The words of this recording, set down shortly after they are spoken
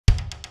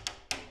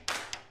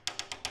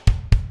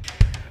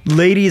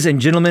Ladies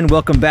and gentlemen,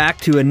 welcome back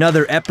to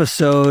another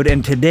episode,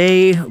 and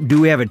today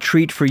we have a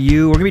treat for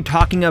you. We're going to be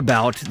talking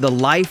about the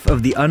life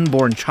of the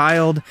unborn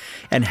child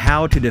and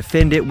how to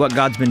defend it, what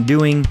God's been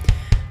doing.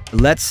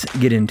 Let's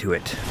get into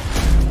it.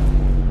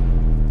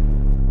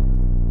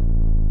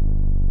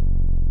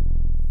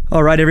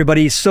 All right,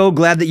 everybody, so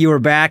glad that you are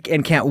back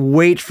and can't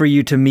wait for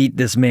you to meet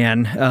this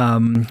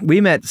man.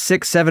 We met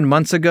 6-7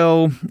 months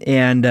ago,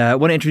 and I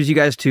want to introduce you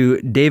guys to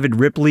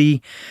David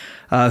Ripley,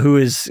 who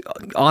is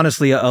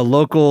honestly a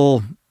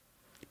local,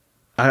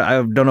 I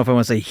don't know if I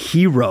want to say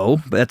hero,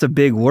 but that's a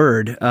big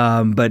word,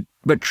 but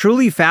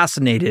truly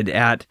fascinated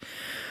at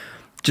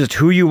just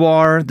who you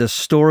are, the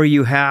story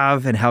you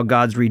have, and how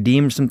God's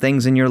redeemed some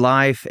things in your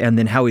life, and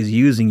then how he's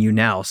using you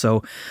now.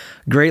 So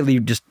greatly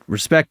just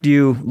respect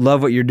you,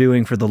 love what you're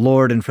doing for the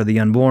Lord and for the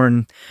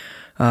unborn.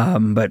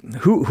 But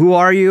who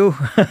are you?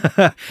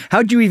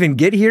 How'd you even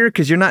get here?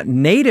 Because you're not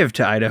native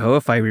to Idaho,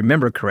 if I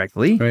remember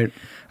correctly. Right.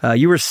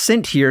 You were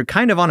sent here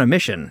kind of on a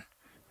mission.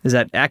 Is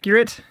that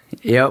accurate?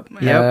 Yep.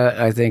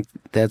 I think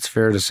that's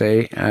fair to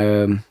say.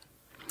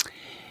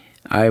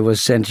 I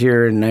was sent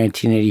here in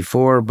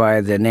 1984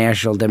 by the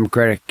National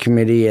Democratic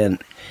Committee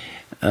and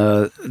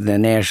the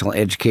National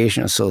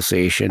Education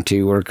Association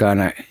to work on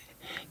a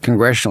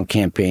congressional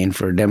campaign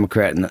for a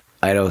Democrat in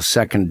Idaho's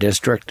 2nd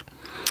District.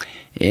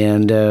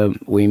 And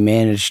we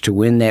managed to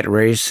win that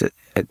race.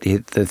 I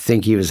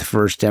think he was the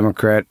first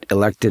Democrat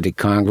elected to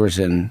Congress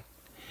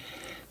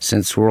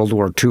since World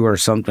War II or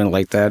something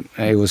like that.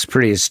 It was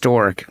pretty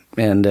historic.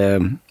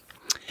 And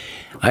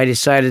I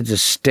decided to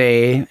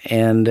stay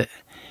and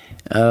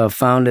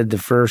founded the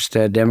first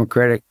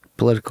Democratic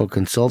political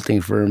consulting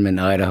firm in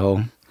Idaho.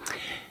 In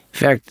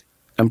fact,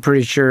 I'm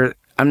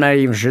not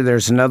even sure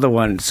there's another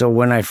one. So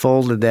when I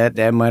folded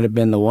that might have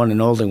been the one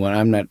and only one.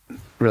 I'm not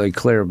really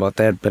clear about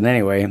that. But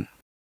anyway,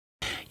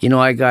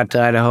 I got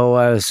to Idaho.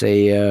 I was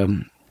a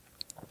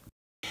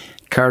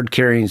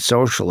card-carrying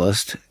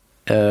socialist.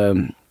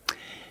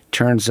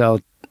 Turns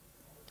out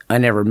I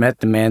never met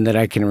the man that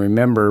I can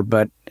remember,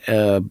 but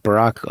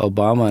Barack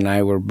Obama and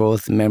I were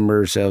both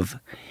members of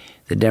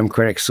the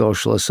Democratic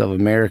Socialists of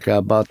America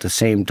about the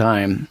same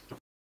time.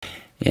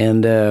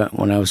 And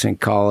when I was in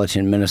college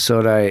in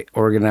Minnesota,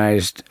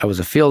 I was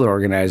a field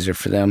organizer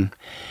for them,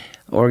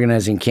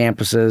 organizing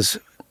campuses,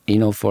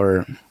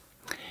 for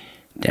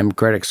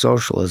democratic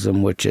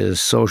socialism, which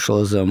is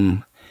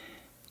socialism,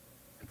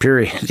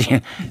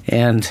 period.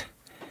 And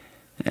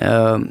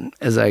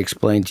as I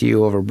explained to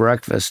you over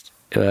breakfast,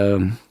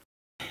 I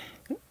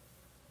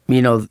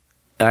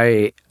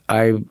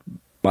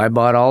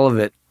bought all of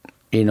it.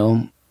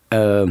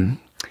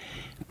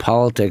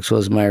 Politics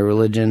was my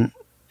religion,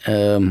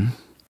 and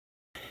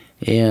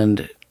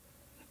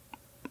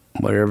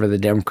whatever the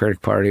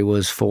Democratic Party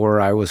was for,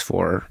 I was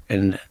for.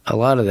 And a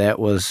lot of that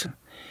was,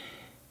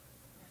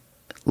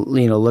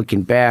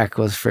 looking back,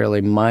 was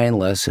fairly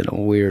mindless in a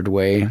weird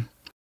way,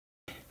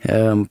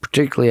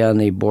 particularly on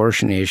the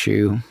abortion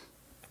issue.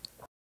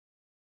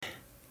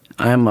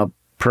 I'm a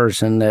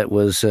person that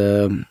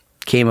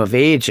came of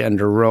age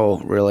under Roe,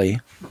 really.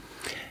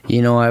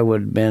 I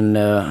would have been,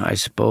 I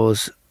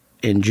suppose,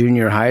 in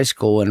junior high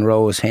school when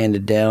Roe was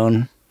handed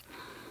down.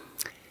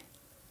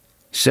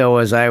 So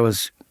as I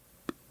was,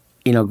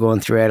 going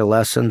through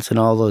adolescence and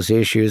all those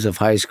issues of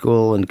high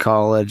school and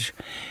college,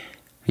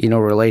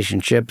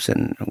 relationships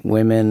and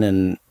women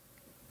and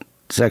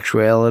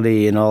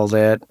sexuality and all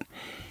that,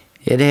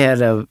 it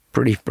had a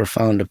pretty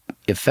profound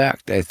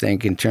effect, I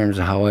think, in terms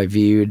of how I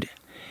viewed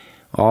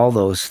all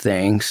those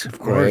things. Of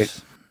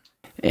course.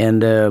 Right?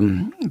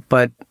 And,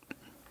 but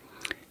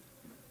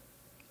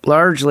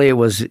largely it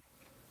was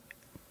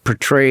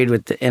portrayed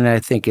and I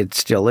think it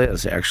still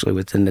is actually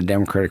within the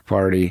Democratic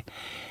Party,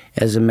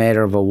 as a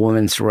matter of a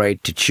woman's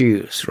right to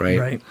choose, right?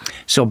 Right.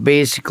 So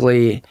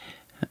basically,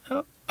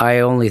 I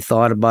only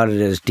thought about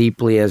it as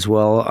deeply as,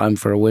 well, I'm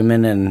for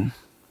women and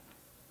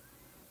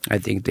I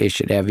think they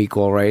should have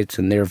equal rights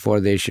and therefore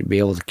they should be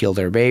able to kill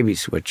their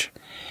babies, which,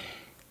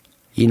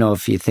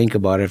 if you think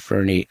about it for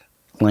any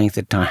length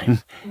of time,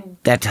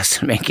 that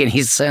doesn't make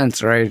any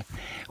sense, right?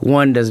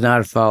 One does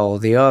not follow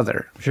the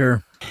other.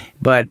 Sure.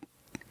 But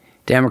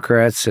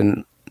Democrats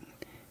and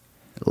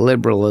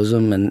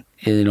liberalism and,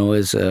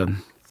 is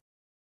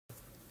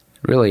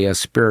really a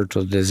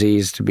spiritual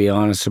disease, to be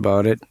honest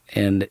about it,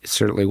 and it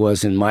certainly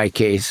was in my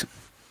case.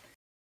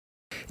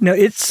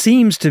 It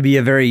seems to be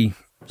a very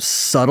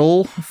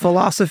subtle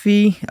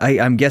philosophy.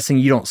 I'm guessing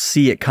you don't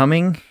see it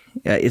coming,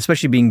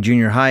 especially being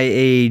junior high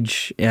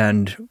age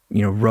and,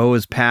 Roe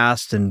is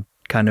passed and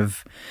kind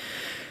of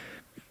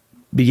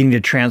beginning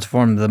to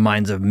transform the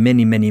minds of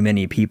many, many,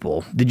 many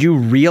people. Did you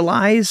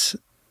realize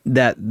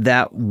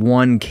that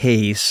one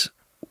case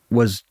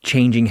was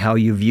changing how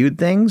you viewed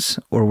things,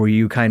 or were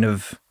you kind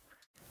of...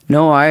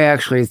 No, I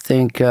actually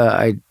think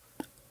for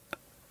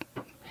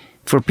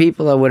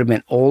people that would have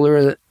been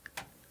older,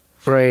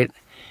 right,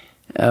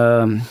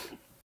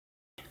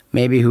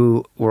 maybe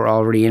who were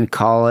already in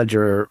college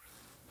or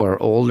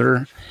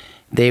older,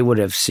 they would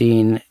have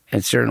seen,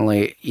 and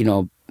certainly,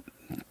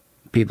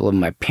 people of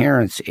my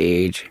parents'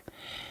 age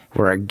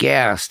were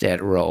aghast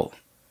at Roe,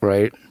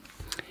 right?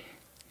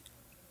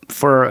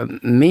 For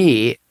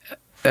me,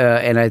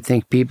 and I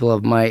think people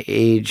of my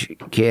age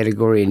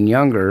category and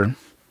younger,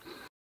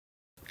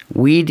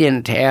 we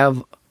didn't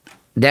have,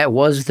 that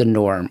was the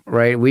norm,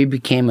 right? We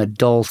became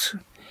adults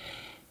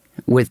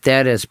with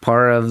that as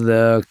part of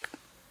the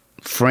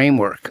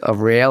framework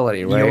of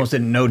reality, right? You almost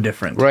didn't know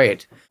different.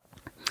 Right.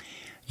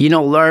 You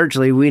know,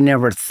 largely, we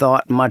never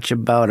thought much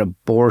about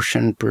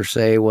abortion per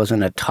se. It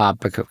wasn't a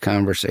topic of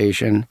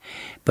conversation.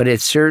 But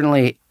it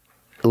certainly,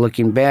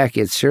 looking back,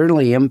 it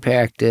certainly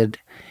impacted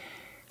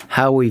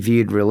how we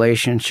viewed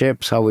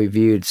relationships, how we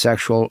viewed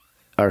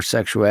our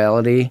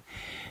sexuality.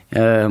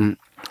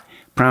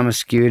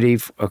 Promiscuity,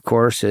 of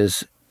course,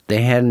 is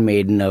the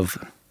handmaiden of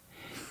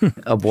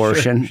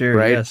abortion, sure,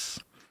 right? Yes.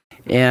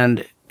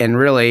 And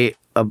really,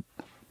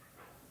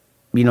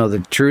 you know, the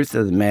truth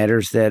of the matter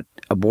is that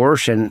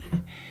abortion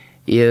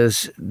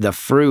is the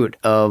fruit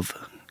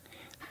of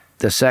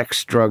the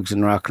sex, drugs,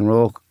 and rock and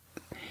roll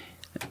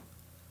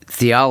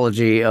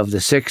theology of the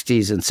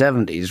 60s and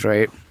 70s,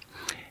 right?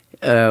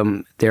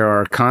 There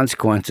are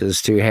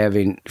consequences to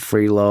having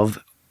free love,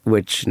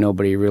 which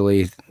nobody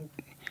really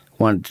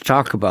wanted to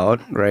talk about,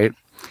 right?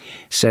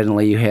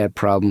 Suddenly you had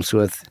problems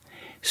with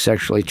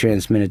sexually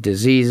transmitted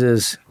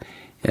diseases,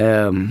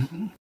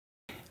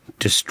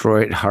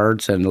 destroyed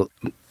hearts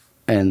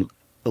and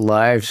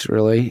lives,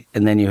 really.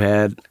 And then you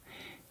had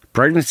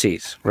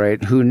pregnancies,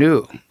 right? Who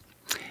knew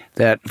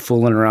that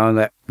fooling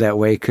around that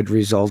way could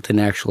result in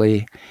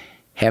actually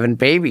having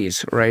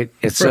babies, right?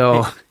 And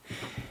so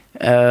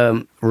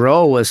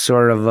Roe was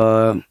sort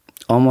of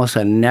almost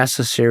a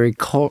necessary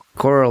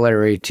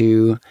corollary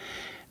to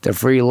the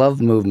free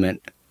love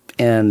movement.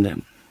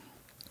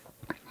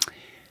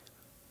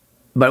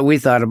 But we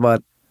thought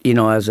about, you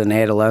know, as an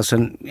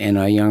adolescent and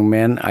a young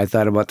man, I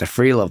thought about the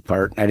free love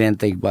part. I didn't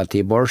think about the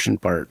abortion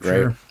part, right?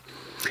 Sure.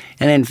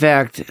 And in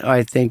fact,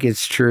 I think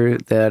it's true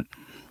that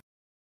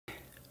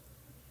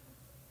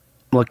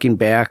looking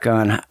back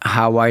on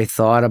how I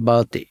thought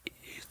about the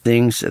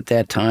things at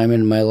that time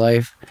in my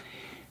life,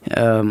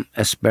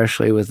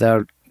 especially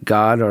without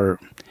God or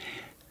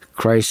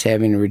Christ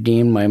having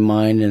redeemed my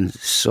mind and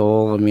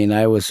soul, I mean,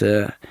 I was,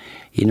 you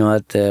know,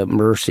 at the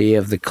mercy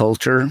of the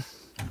culture.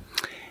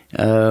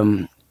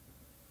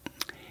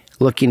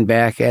 Looking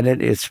back at it,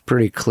 it's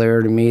pretty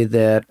clear to me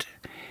that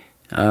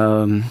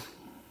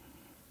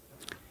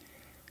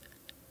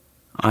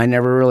I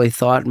never really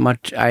thought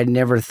much. I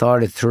never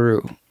thought it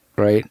through,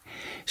 right?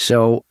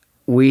 So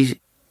we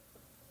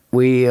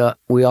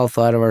all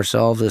thought of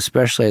ourselves,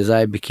 especially as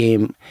I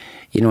became,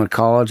 you know, in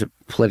college,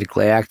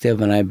 politically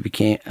active, and I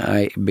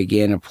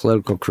began a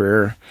political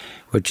career,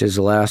 which has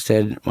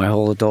lasted my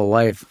whole adult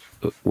life,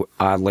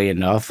 oddly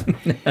enough.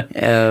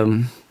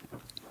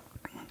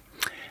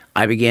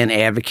 I began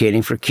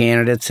advocating for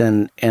candidates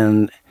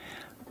and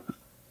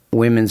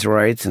women's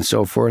rights and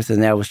so forth,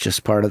 and that was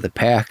just part of the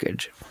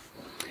package.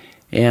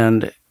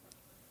 And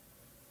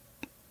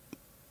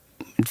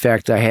in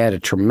fact, I had a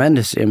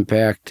tremendous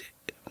impact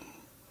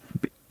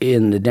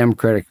in the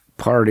Democratic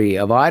Party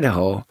of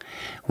Idaho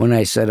when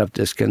I set up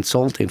this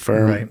consulting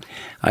firm. Right.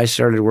 I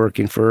started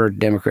working for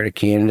Democratic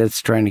candidates,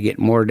 trying to get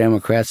more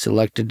Democrats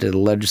elected to the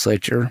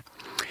legislature.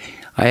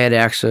 I had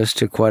access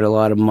to quite a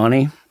lot of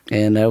money,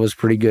 and I was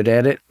pretty good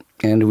at it.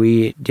 And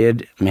we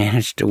did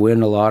manage to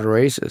win a lot of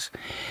races.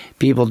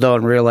 People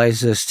don't realize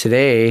this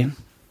today, and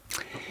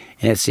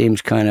it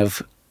seems kind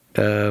of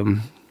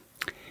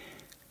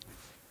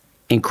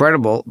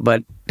incredible,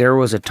 but there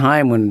was a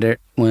time when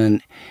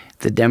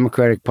the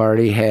Democratic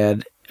Party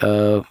had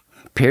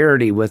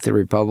parity with the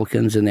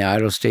Republicans in the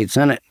Idaho State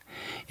Senate.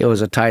 It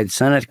was a tied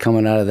Senate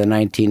coming out of the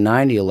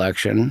 1990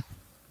 election,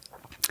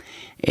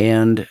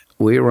 and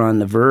we were on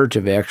the verge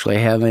of actually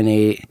having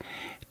a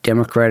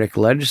Democratic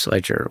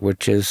legislature,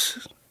 which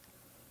is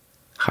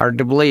hard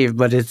to believe,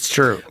 but it's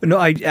true. No,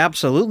 I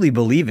absolutely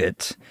believe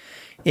it.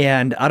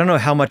 And I don't know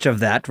how much of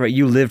that, right?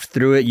 You lived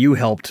through it. You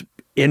helped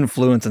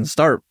influence and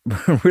start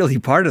really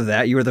part of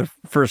that. You were the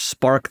first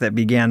spark that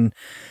began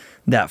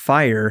that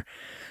fire.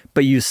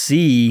 But you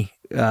see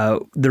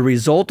the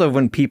result of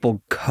when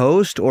people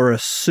coast or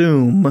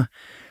assume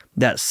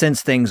that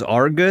since things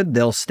are good,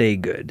 they'll stay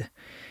good.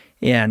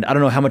 And I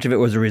don't know how much of it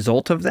was a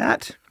result of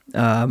that.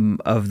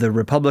 Of the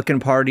Republican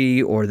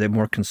Party or the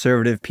more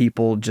conservative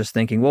people just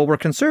thinking, well, we're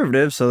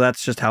conservative, so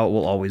that's just how it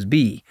will always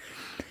be.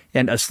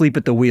 And asleep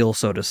at the wheel,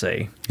 so to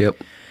say. Yep.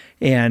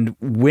 And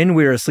when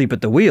we're asleep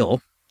at the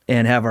wheel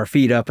and have our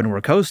feet up and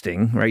we're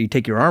coasting, right, you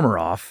take your armor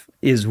off,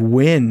 is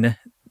when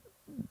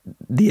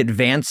the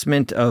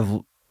advancement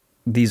of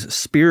these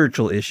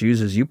spiritual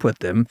issues, as you put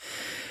them,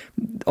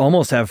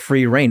 almost have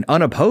free reign,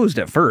 unopposed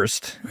at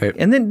first. Right.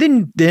 And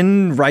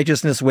then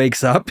righteousness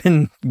wakes up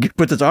and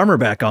puts its armor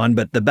back on,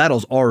 but the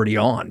battle's already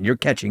on. You're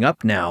catching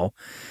up now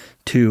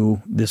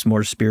to this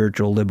more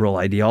spiritual liberal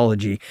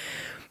ideology.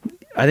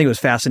 I think it was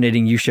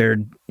fascinating you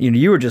shared,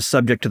 you were just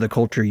subject to the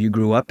culture you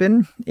grew up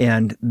in,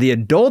 and the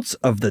adults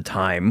of the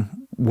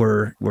time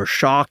were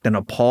shocked and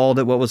appalled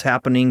at what was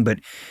happening, but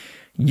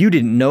you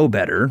didn't know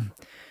better.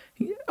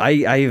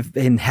 I've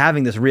been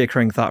having this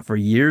reoccurring thought for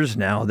years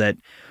now that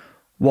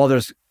while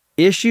there's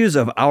issues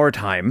of our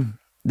time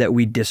that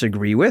we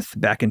disagree with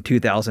back in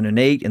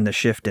 2008 in the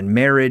shift in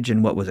marriage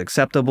and what was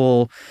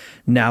acceptable,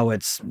 now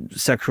it's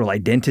sexual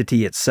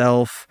identity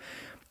itself.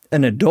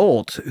 An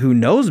adult who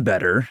knows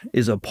better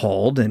is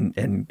appalled,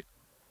 and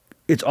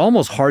it's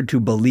almost hard to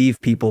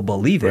believe people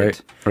believe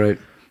it. Right.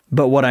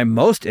 But what I'm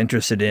most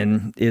interested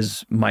in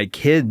is my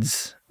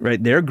kids,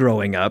 right? They're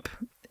growing up,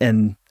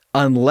 and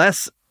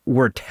unless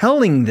we're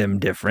telling them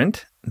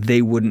different,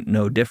 they wouldn't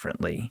know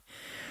differently.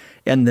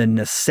 And the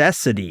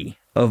necessity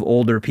of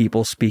older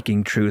people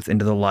speaking truth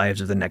into the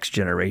lives of the next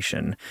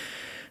generation,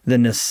 the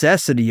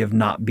necessity of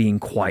not being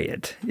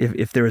quiet.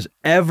 If there was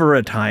ever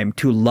a time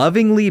to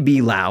lovingly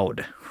be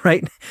loud,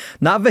 right?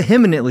 Not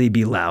vehemently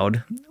be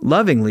loud,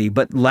 lovingly,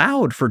 but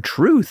loud for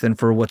truth and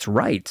for what's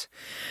right.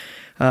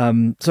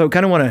 So I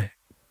kind of want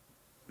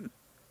to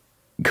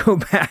go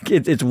back.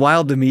 It's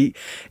wild to me,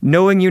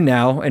 knowing you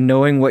now and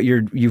knowing what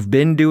you've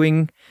been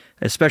doing,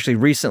 especially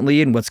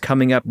recently, and what's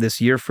coming up this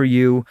year for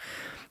you.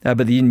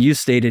 But then you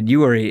stated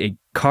you are a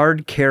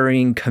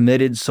card-carrying,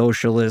 committed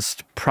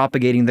socialist,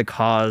 propagating the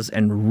cause,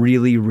 and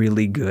really,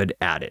 really good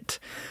at it.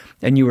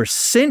 And you were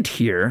sent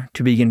here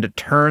to begin to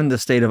turn the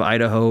state of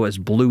Idaho as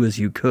blue as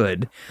you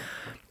could,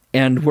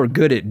 and we're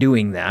good at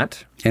doing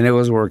that. And it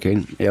was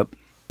working, yep.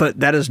 But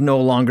that is no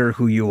longer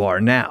who you are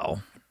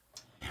now.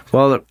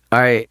 Well,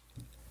 I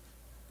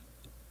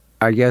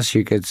guess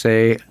you could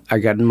say I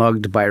got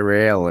mugged by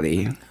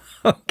reality.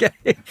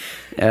 Okay.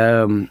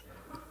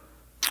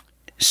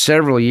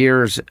 Several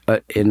years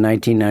in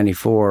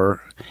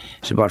 1994,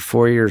 it's about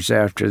 4 years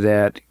after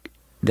that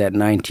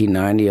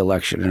 1990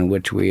 election in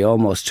which we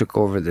almost took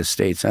over the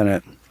state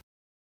Senate.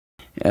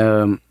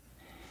 The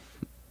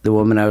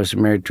woman I was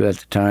married to at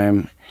the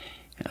time,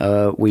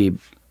 we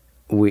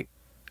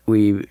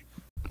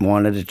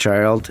wanted a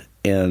child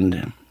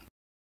and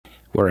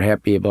were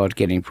happy about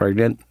getting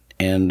pregnant.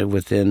 And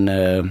within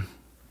a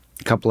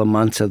couple of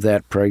months of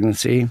that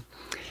pregnancy,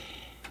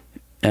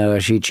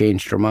 she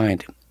changed her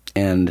mind.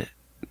 And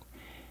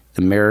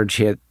the marriage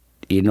hit,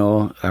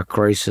 a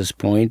crisis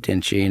point,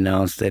 and she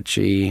announced that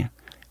she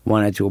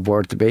wanted to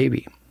abort the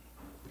baby.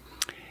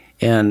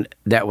 And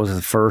that was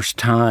the first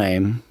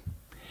time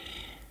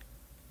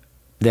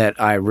that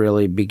I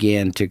really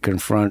began to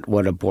confront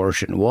what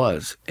abortion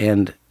was.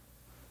 And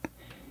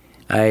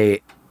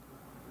I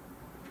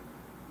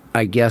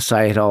guess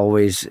I had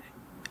always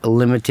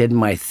limited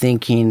my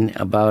thinking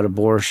about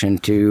abortion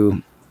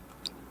to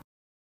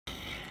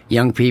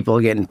young people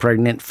getting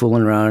pregnant,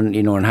 fooling around,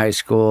 in high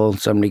school,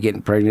 somebody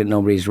getting pregnant,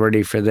 nobody's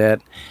ready for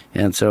that.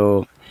 And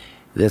so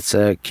that's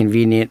a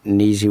convenient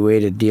and easy way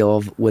to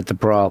deal with the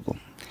problem.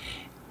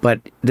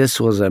 But this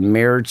was a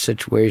marriage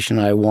situation.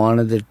 I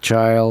wanted the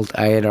child.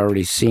 I had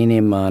already seen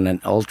him on an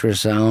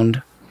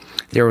ultrasound.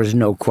 There was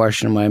no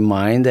question in my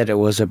mind that it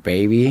was a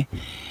baby.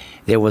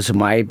 It was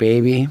my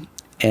baby.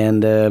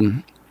 And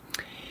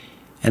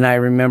I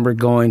remember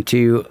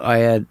I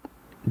had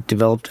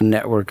developed a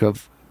network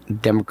of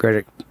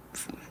Democratic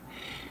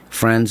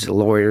friends,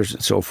 lawyers,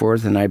 and so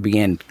forth, and I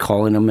began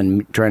calling them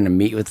and trying to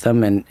meet with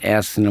them and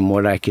asking them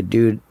what I could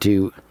do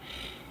to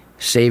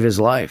save his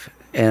life.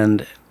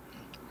 And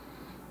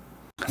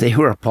they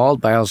were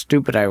appalled by how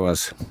stupid I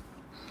was.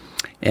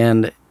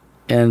 And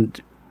in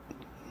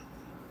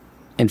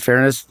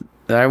fairness,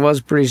 I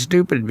was pretty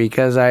stupid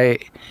because I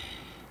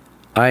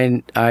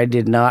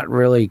did not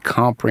really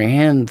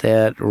comprehend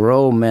that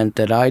Roe meant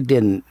that I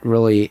didn't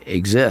really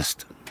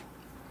exist.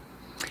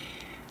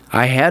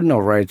 I had no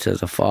rights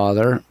as a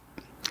father.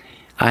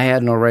 I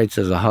had no rights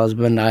as a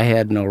husband. I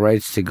had no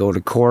rights to go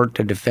to court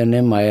to defend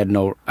him. I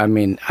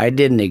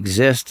didn't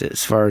exist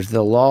as far as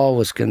the law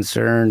was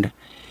concerned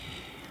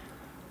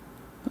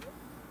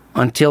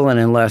until and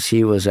unless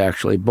he was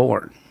actually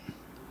born.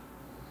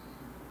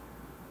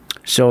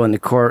 So in the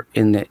court,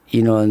 in the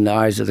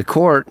eyes of the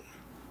court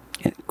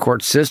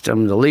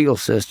system, the legal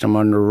system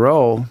under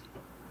Roe,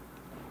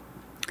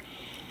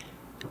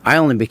 I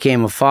only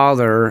became a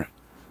father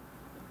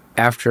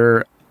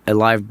after a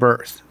live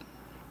birth.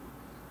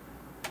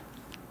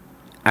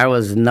 I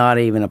was not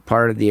even a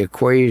part of the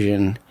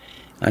equation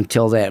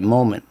until that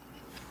moment.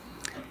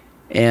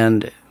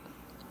 And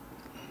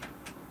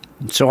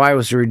so I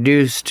was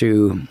reduced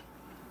to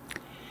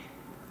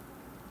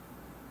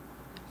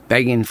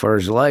begging for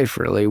his life,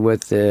 really,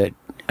 with a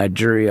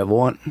jury of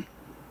one.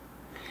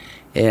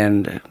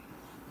 And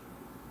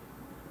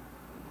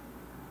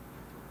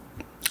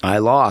I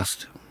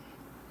lost.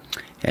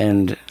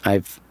 And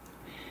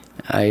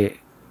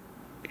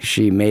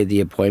she made the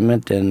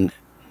appointment, and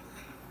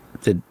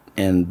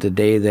the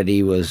day that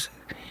he was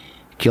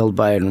killed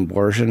by an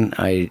abortion,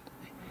 I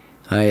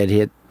had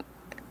hit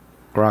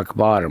rock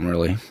bottom,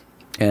 really.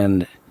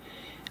 And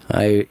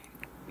I,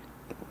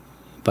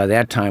 by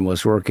that time,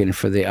 was working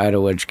for the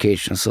Idaho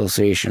Education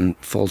Association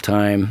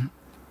full-time,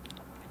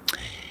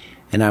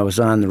 and I was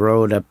on the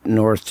road up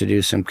north to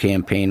do some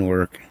campaign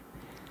work,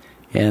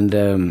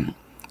 and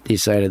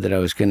decided that I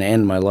was going to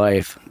end my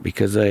life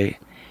because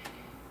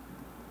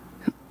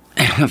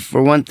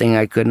For one thing,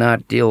 I could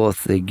not deal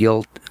with the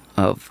guilt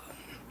of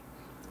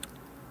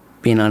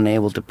being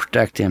unable to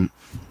protect him.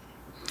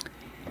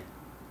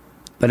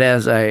 But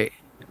as I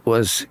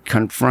was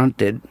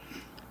confronted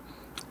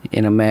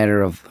in a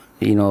matter of,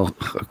 a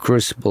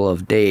crucible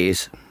of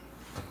days,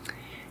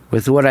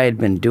 with what I had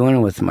been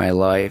doing with my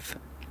life,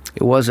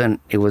 it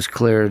was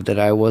clear that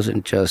I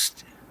wasn't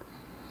just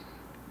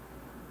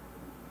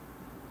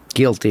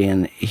guilty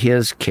in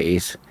his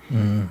case.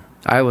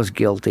 I was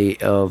guilty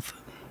of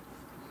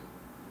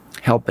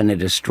helping to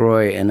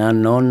destroy an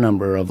unknown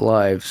number of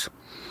lives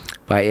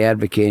by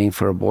advocating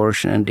for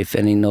abortion and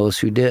defending those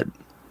who did.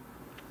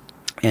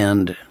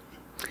 And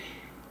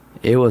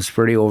it was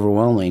pretty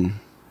overwhelming.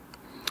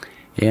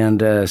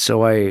 And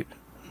so I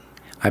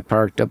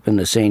parked up in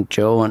the St.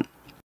 Joe and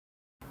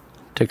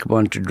took a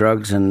bunch of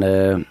drugs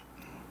and,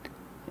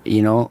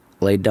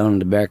 laid down in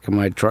the back of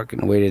my truck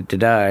and waited to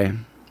die.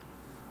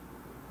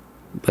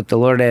 But the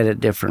Lord had a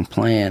different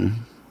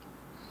plan.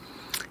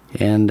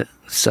 And the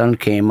sun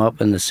came up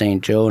in the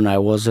St. Joe, and I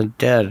wasn't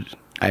dead.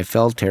 I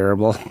felt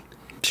terrible.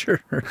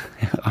 Sure.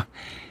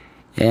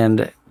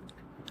 And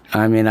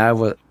I mean, I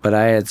was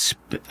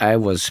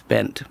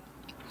spent.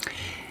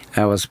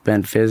 I was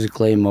spent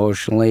physically,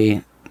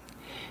 emotionally,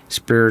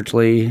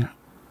 spiritually.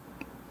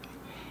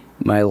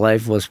 My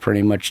life was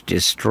pretty much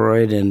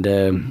destroyed,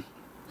 and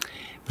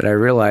but I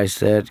realized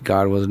that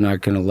God was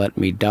not going to let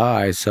me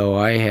die, so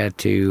I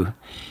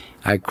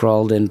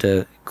crawled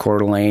into Coeur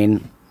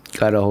d'Alene,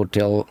 got a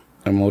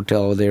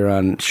motel there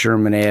on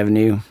Sherman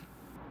Avenue,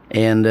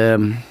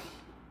 and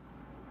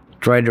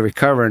tried to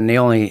recover. And the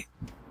only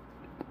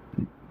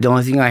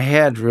thing I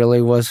had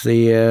really was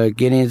the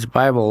Gideon's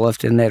Bible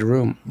left in that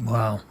room.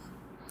 Wow.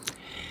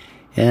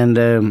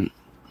 And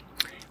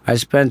I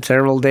spent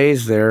several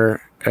days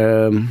there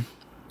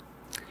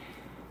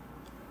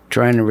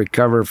trying to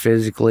recover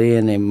physically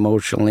and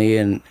emotionally,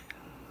 and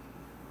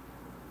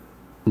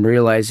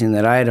realizing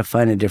that I had to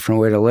find a different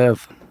way to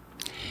live,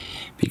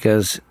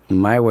 because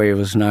my way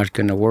was not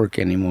going to work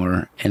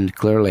anymore, and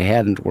clearly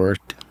hadn't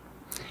worked.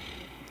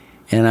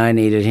 And I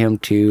needed him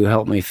to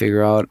help me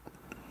figure out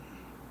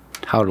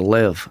how to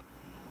live,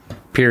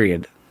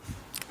 period.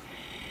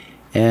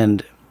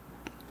 And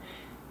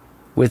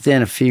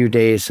within a few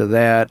days of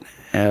that,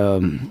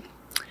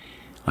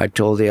 I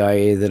told the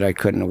IA that I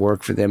couldn't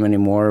work for them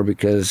anymore,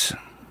 because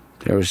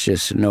there was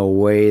just no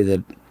way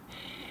that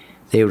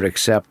they would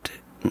accept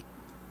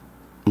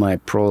my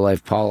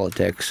pro-life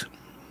politics.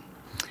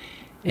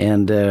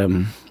 And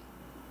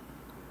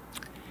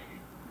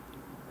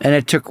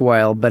it took a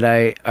while, but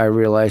I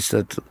realized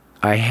that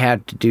I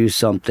had to do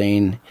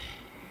something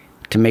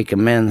to make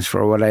amends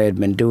for what I had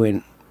been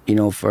doing,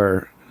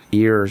 for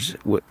years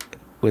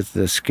with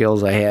the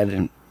skills I had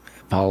in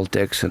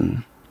politics.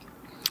 And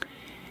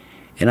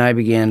I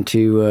began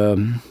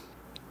to,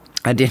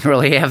 I didn't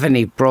really have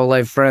any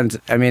pro-life friends.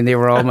 I mean, they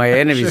were all my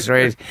enemies, Sure.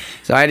 right?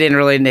 So I didn't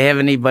really have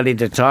anybody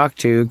to talk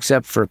to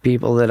except for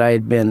people that I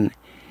had been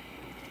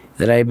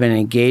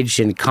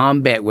engaged in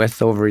combat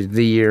with over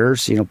the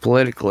years,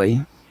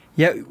 politically.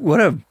 Yeah,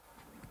 what a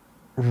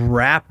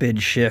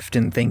rapid shift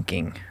in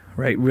thinking,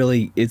 right?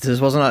 Really,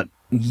 this was not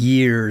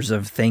years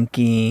of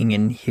thinking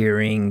and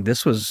hearing.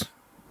 This was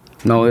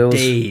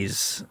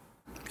days.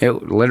 It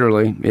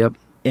literally, yep.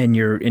 And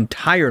your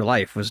entire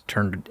life was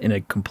turned in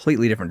a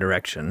completely different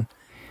direction.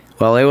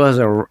 Well, it was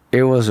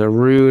a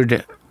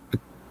rude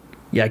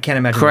I can't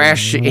imagine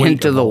crash the weight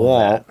into of the all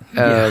wall.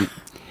 that.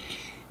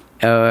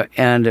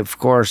 And of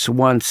course,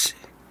 once,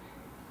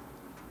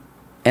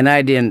 and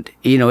I didn't,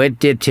 it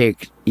did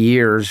take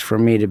years for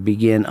me to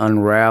begin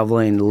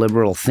unraveling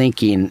liberal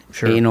thinking,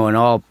 Sure. in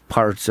all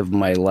parts of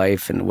my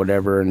life and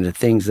whatever, and the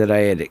things that I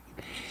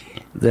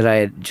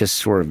had just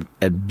sort of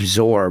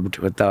absorbed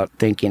without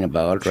thinking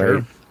about, Sure.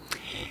 right?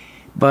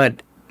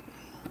 But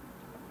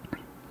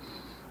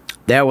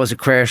that was a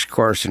crash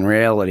course in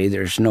reality.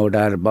 There's no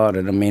doubt about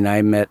it. I mean,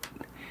 I met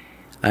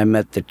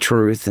the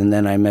truth, and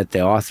then I met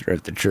the author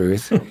of the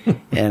truth,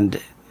 and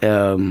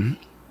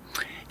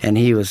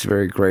he was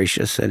very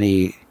gracious, and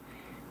he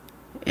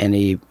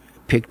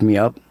picked me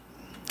up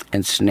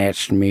and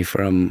snatched me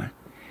from,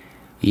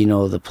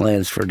 the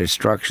plans for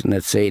destruction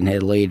that Satan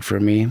had laid for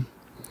me,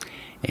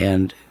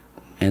 and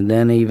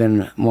then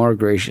even more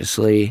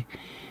graciously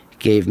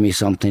gave me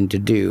something to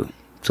do,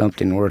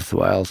 something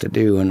worthwhile to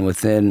do. And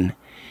within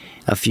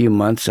a few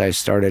months, I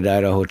started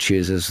Idaho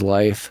Chooses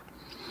Life.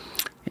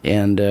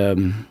 And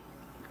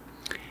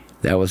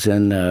that was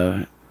in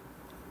the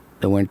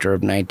winter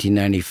of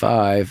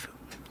 1995.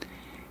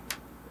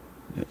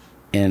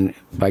 And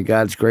by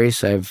God's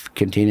grace, I've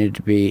continued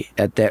to be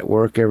at that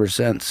work ever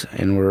since.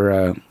 And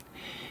we're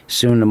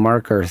soon to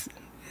mark our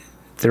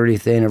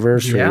 30th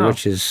anniversary, Yeah.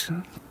 which is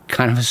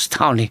kind of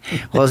astounding.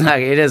 Well, it's not.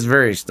 It is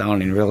very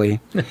astounding, really.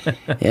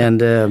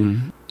 And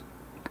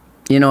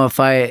if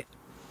I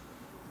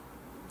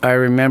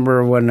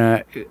remember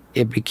when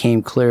it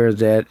became clear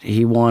that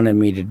he wanted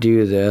me to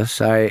do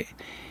this, I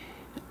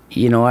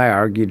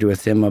argued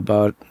with him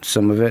about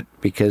some of it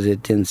because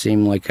it didn't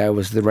seem like I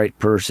was the right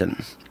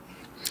person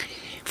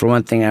for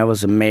one thing, I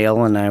was a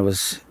male and I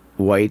was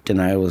white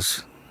and I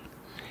was,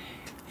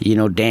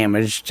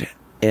 damaged,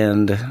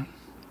 and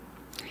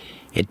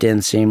it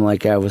didn't seem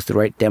like I was the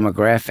right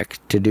demographic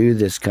to do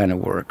this kind of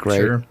work, right?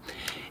 Sure.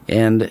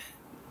 And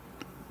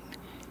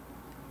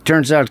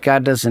turns out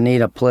God doesn't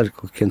need a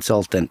political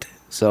consultant.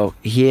 So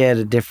he had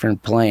a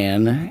different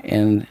plan,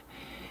 and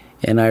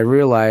I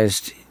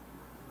realized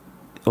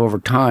over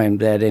time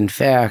that, in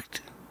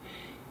fact,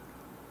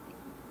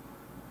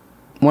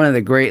 one of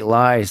the great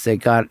lies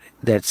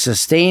that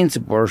sustains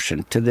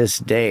abortion to this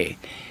day,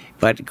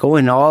 but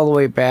going all the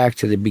way back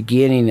to the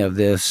beginning of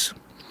this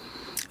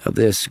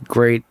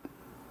great,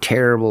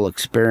 terrible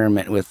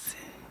experiment with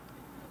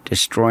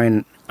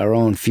destroying our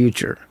own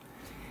future,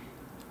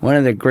 one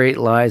of the great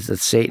lies that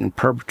Satan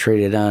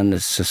perpetrated on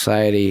the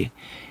society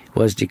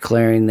was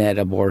declaring that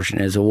abortion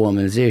is a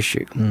woman's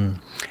issue,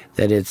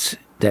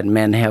 that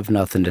men have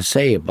nothing to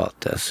say about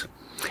this,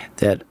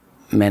 that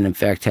men, in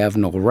fact, have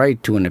no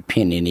right to an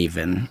opinion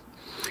even.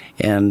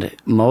 And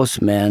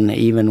most men,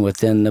 even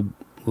within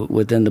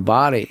the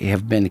body,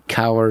 have been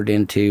cowered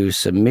into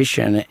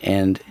submission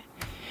and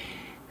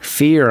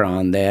fear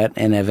on that,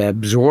 and have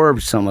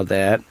absorbed some of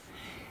that,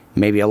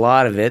 maybe a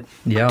lot of it,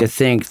 to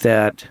think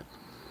that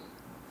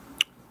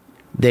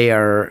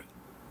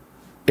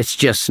it's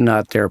just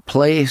not their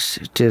place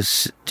to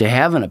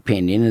have an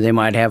opinion. They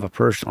might have a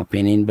personal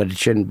opinion, but it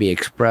shouldn't be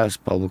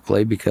expressed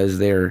publicly because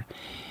they're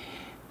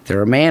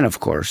a man, of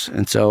course,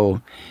 and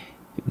so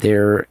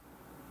their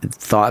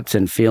thoughts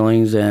and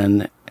feelings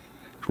and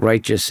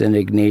righteous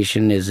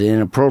indignation is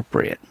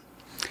inappropriate.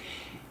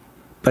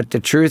 But the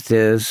truth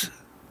is,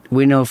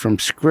 we know from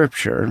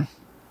Scripture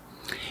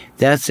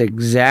that's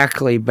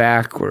exactly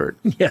backward.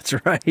 That's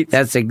right.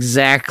 That's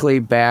exactly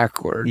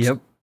backwards. Yep.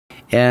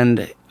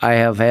 And I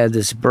have had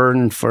this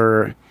burden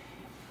for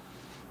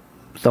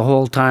the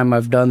whole time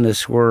I've done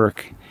this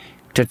work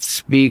to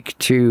speak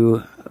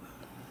to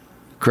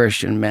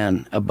Christian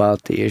men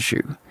about the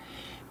issue,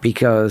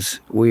 because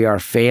we are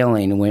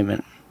failing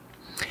women.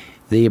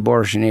 The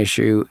abortion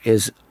issue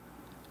is,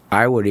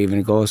 I would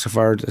even go so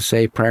far as to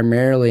say,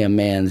 primarily a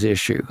man's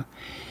issue,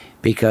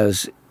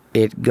 because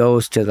it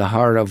goes to the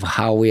heart of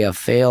how we have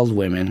failed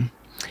women,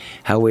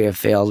 how we have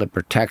failed to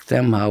protect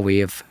them, how we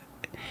have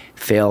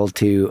failed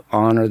to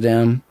honor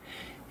them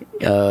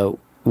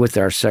with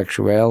our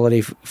sexuality.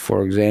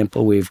 For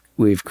example,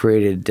 we've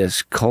created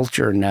this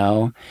culture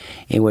now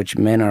in which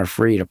men are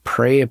free to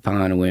prey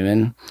upon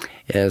women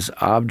as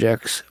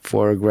objects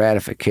for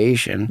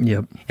gratification.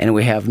 Yep. And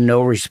we have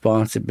no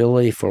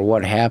responsibility for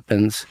what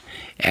happens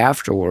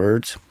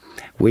afterwards.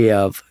 We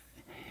have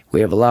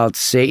allowed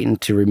Satan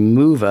to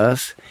remove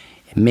us,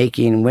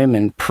 making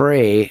women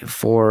prey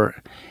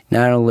for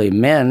not only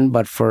men,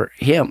 but for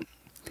him,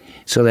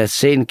 so that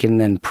Satan can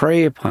then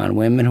prey upon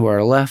women who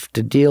are left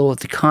to deal with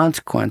the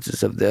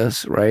consequences of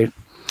this, right?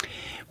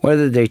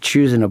 Whether they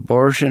choose an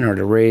abortion or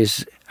to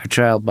raise a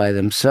child by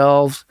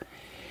themselves,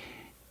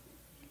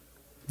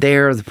 they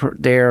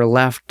are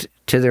left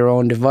to their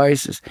own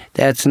devices.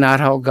 That's not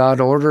how God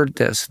ordered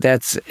this.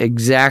 That's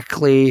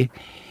exactly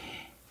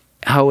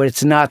how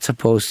it's not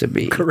supposed to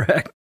be.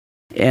 Correct.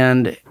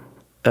 And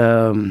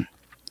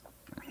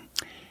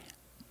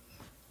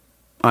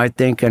I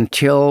think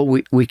until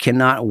we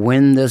cannot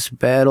win this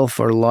battle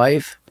for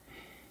life,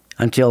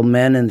 until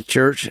men in the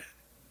church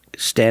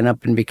stand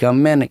up and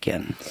become men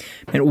again.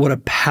 And what a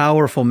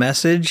powerful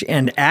message,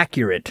 and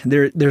accurate.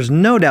 There's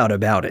no doubt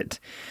about it.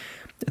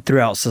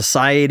 Throughout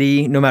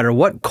society, no matter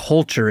what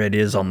culture it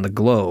is on the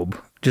globe,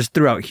 just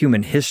throughout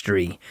human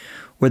history,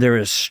 where there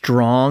is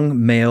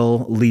strong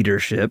male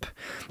leadership,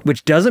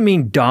 which doesn't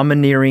mean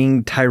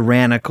domineering,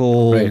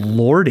 tyrannical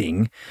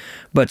lording,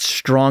 but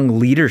strong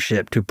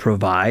leadership to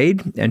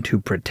provide and to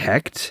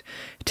protect,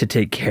 to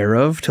take care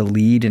of, to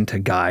lead and to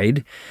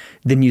guide,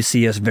 then you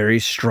see a very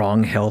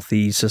strong,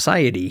 healthy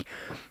society.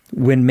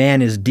 When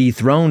man is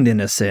dethroned in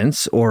a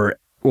sense, or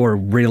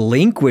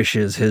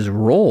relinquishes his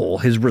role,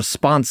 his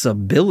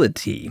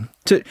responsibility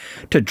to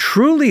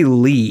truly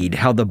lead,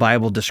 how the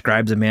Bible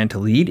describes a man to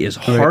lead is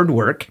hard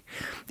work.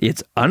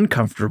 It's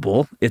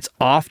uncomfortable. It's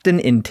often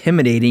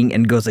intimidating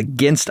and goes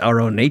against our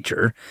own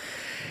nature.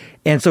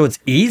 And so it's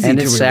easy and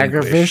to it's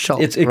relinquish.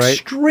 sacrificial. It's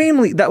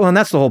extremely, and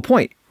that's the whole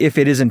point. If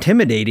it is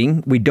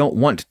intimidating, we don't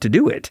want to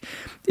do it.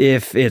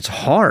 If it's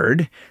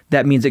hard,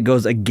 that means it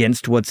goes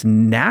against what's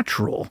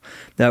natural.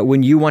 That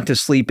when you want to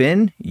sleep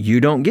in,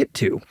 you don't get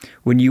to.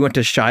 When you want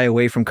to shy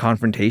away from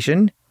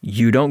confrontation,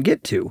 you don't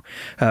get to.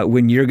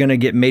 When you're going to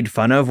get made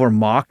fun of or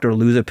mocked or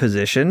lose a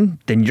position,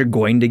 then you're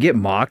going to get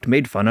mocked,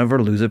 made fun of,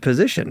 or lose a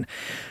position.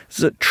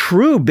 So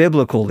true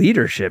biblical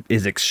leadership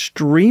is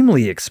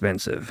extremely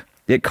expensive.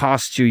 It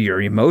costs you your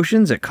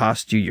emotions. It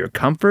costs you your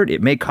comfort.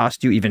 It may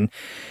cost you even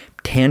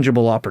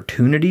tangible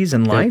opportunities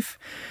in life.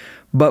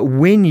 But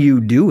when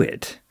you do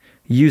it,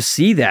 you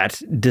see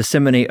that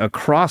disseminate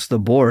across the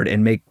board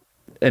and make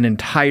an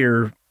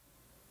entire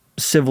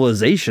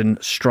civilization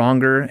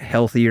stronger,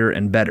 healthier,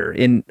 and better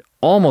in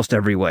almost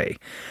every way.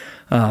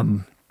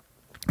 And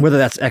whether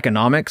that's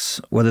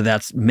economics, whether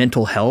that's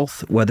mental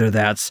health, whether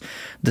that's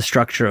the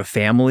structure of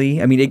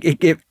family. I mean,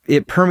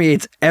 it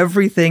permeates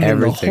everything in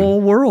the whole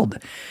world.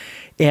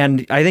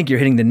 And I think you're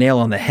hitting the nail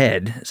on the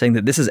head, saying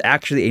that this is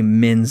actually a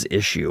men's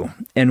issue,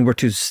 and we're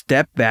to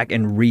step back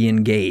and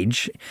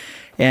re-engage.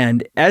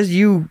 And as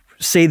you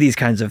say these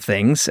kinds of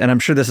things, and I'm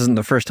sure this isn't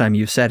the first time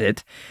you've said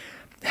it,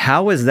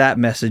 how is that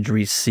message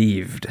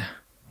received?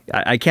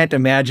 I can't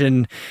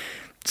imagine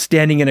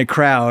standing in a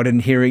crowd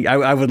and hearing,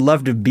 I would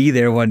love to be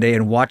there one day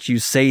and watch you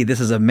say this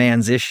is a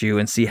man's issue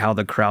and see how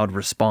the crowd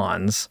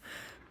responds.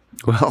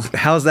 Well,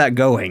 how's that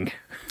going?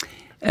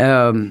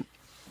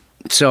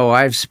 So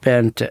I've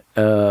spent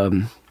 30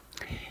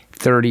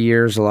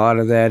 years. A lot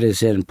of that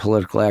is in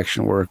political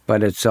action work,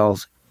 but it's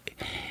also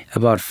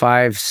about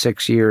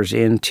 5-6 years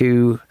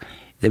into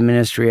the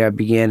ministry, I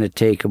began to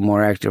take a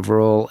more active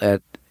role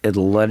at the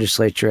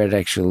legislature, at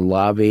actually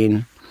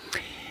lobbying.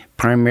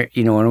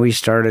 When we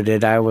started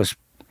it, I was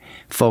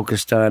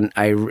focused on,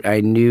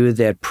 I knew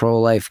that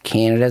pro-life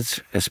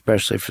candidates,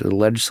 especially for the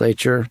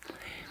legislature,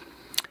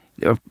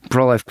 the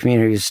pro-life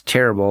community is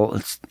terrible.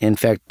 In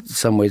fact, in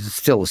some ways, it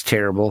still is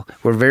terrible.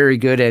 We're very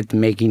good at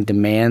making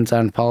demands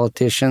on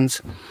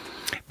politicians,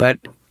 but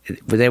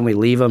then we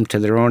leave them to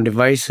their own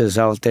devices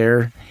out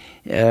there,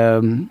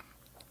 and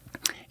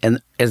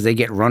as they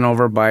get run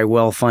over by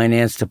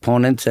well-financed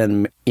opponents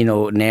and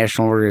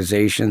national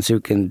organizations who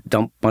can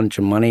dump a bunch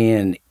of money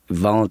and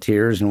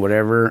volunteers and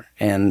whatever.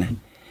 And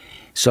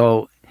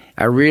so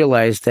I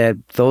realized that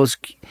those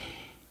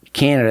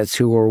candidates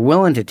who were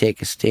willing to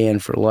take a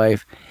stand for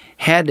life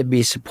had to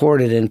be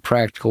supported in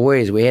practical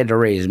ways. We had to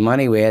raise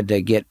money. We had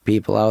to get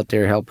people out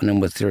there helping them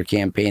with their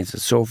campaigns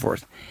and so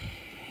forth.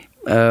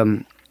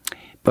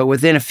 But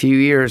within a few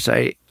years,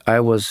 I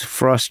was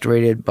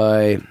frustrated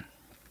by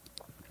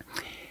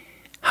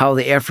how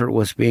the effort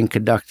was being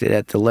conducted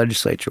at the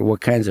legislature,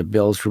 what kinds of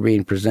bills were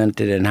being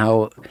presented, and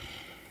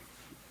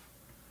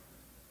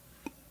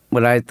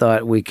what I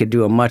thought we could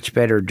do a much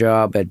better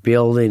job at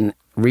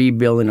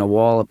rebuilding a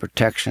wall of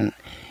protection,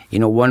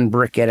 one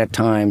brick at a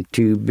time,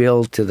 to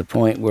build to the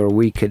point where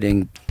we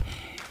could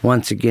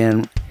once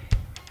again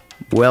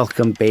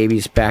welcome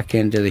babies back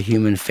into the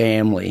human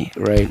family,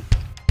 right?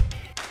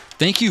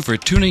 Thank you for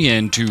tuning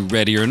in to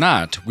Ready or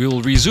Not. We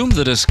will resume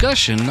the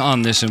discussion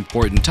on this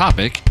important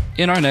topic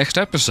in our next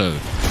episode.